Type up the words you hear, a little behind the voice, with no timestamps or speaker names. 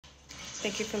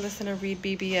Thank you for listening to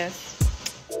REED-BBS.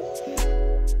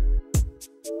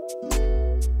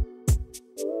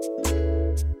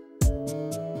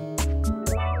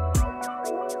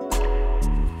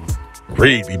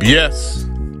 REED-BBS.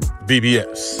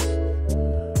 BBS.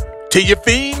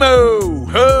 Teofimo.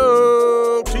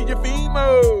 Ho.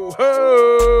 Teofimo.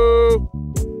 Ho.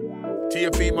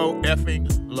 Teofimo effing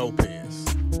Lopez.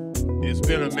 It's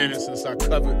been a minute since I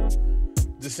covered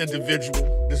this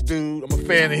individual, this dude. I'm a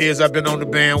fan of his. I've been on the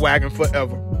bandwagon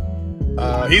forever.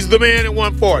 He's the man at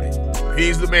 140.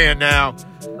 He's the man now.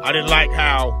 I didn't like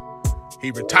how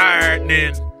he retired and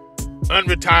then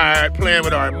unretired, playing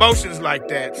with our emotions like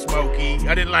that, Smokey.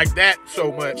 I didn't like that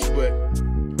so much, but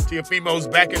Teofimo's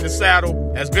back in the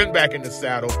saddle, has been back in the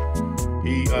saddle.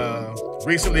 He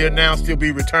recently announced he'll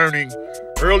be returning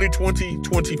early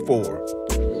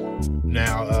 2024.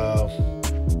 Now,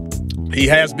 he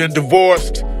has been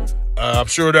divorced. I'm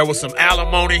sure there was some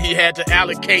alimony he had to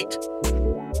allocate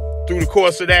through the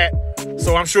course of that.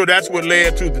 So I'm sure that's what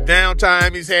led to the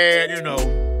downtime he's had. You know,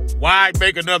 why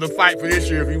make another fight for this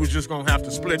year if he was just going to have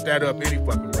to split that up any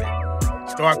fucking way?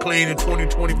 Start clean in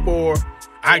 2024.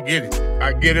 I get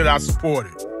it. I support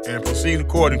it. And proceed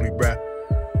accordingly, bruh.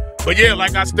 But yeah,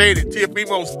 like I stated,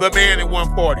 Teofimo's the man at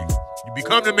 140. You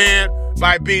become the man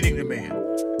by beating the man.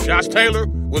 Josh Taylor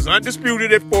was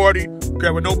undisputed at 40. Don't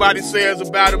care what nobody says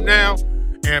about him now.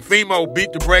 And Fimo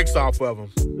beat the brakes off of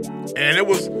him. And it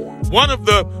was one of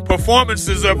the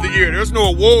performances of the year. There's no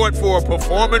award for a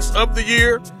performance of the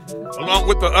year, along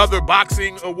with the other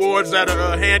boxing awards that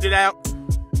are handed out,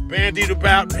 bandied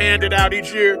about, handed out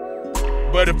each year.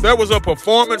 But if there was a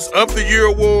performance of the year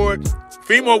award,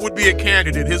 Fimo would be a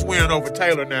candidate. His win over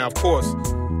Taylor now, of course.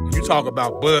 When you talk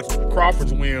about Bud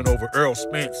Crawford's win over Earl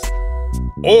Spence,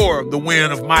 or the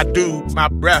win of my dude, my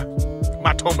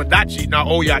Tomodachi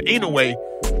Naoya Inoue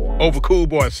over Cool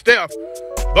Boy Steph,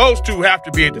 those two have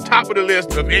to be at the top of the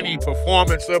list of any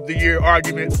performance of the year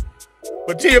argument.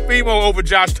 But Teofimo over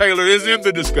Josh Taylor is in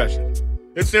the discussion.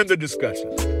 It's in the discussion.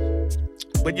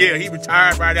 But yeah, he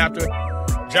retired right after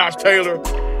Josh Taylor,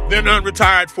 then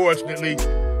unretired, fortunately.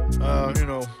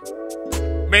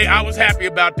 I was happy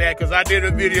about that because I did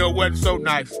a video, wasn't so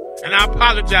nice. And I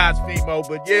apologize, Fimo,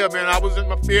 but yeah, man, I was in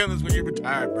my feelings when you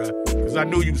retired, bro, because I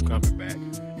knew you was coming back.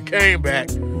 You came back.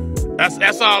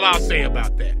 That's all I'll say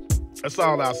about that. That's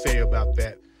all I'll say about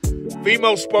that.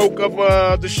 Fimo spoke of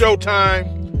the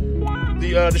Showtime,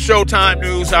 the Showtime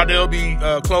news, how they'll be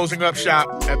closing up shop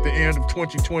at the end of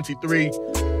 2023.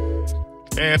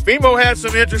 And Fimo had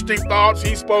some interesting thoughts.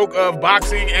 He spoke of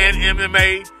boxing and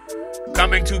MMA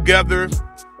coming together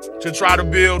to try to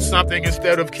build something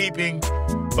instead of keeping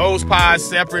those pies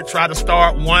separate. Try to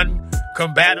start one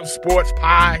combative sports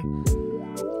pie.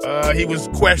 He was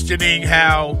questioning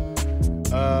how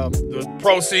the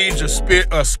proceeds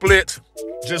are split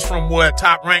just from what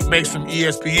Top Rank makes from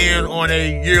ESPN on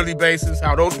a yearly basis,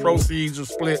 how those proceeds are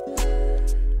split.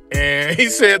 And he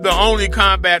said the only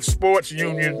combat sports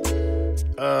union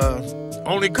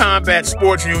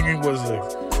was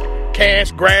a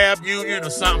cash grab union or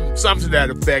something to that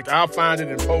effect. I'll find it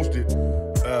and post it,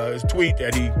 his tweet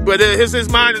that but his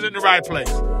mind is in the right place.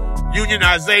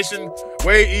 Unionization,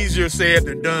 way easier said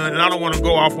than done, and I don't want to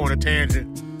go off on a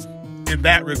tangent in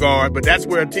that regard, but that's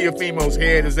where Teofimo's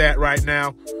head is at right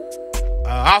now.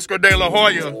 Oscar De La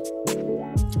Hoya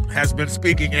has been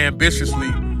speaking ambitiously,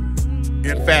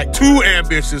 in fact, too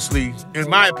ambitiously, in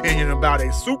my opinion, about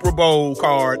a Super Bowl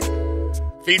card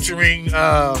featuring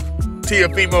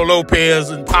Teofimo Lopez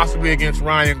and possibly against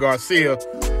Ryan Garcia,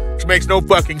 which makes no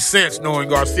fucking sense knowing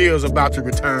Garcia is about to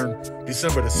return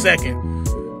December the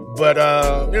 2nd. But,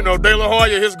 De La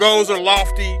Hoya, his goals are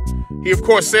lofty. He, of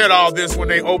course, said all this when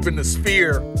they opened the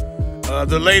Sphere,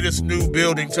 the latest new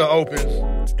building to open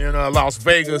in Las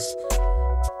Vegas.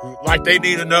 Like they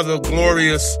need another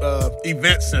glorious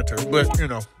event center. But,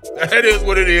 that is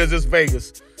what it is. It's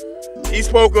Vegas. He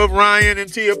spoke of Ryan and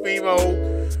Teofimo,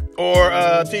 or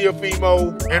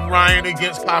Teofimo and Ryan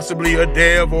against possibly a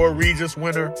Dev or a Regis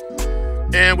winner.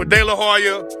 And with De La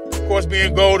Hoya, of course,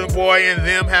 being Golden Boy and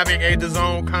them having a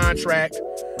DAZN contract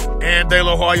and De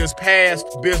La Hoya's past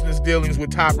business dealings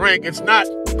with Top Rank, it's not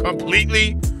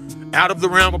completely out of the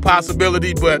realm of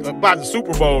possibility, but by the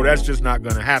Super Bowl, that's just not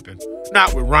going to happen.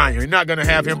 Not with Ryan. You're not going to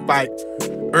have him fight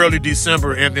early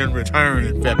December and then return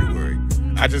in February.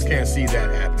 I just can't see that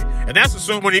happening. And that's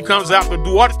assuming he comes out the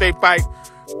Duarte fight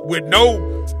with no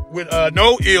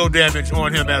ill damage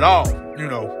on him at all.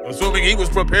 Assuming he was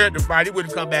prepared to fight, he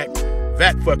wouldn't come back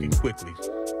that fucking quickly.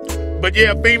 But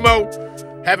yeah, Fimo,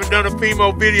 haven't done a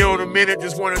Fimo video in a minute.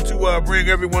 Just wanted to bring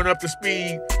everyone up to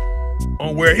speed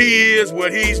on where he is,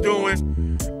 what he's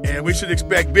doing, and And we should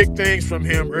expect big things from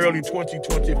him early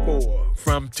 2024.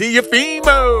 From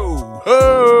Teofimo.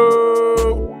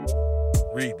 Ho!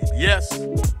 REED-BBS.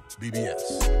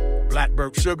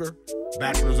 Blackbird Sugar.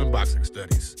 Bachelor's in Boxing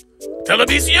Studies.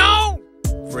 Television!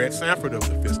 Fred Sanford of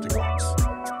the Fisticuffs.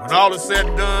 When all is said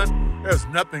and done, there's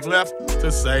nothing left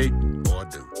to say or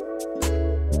do.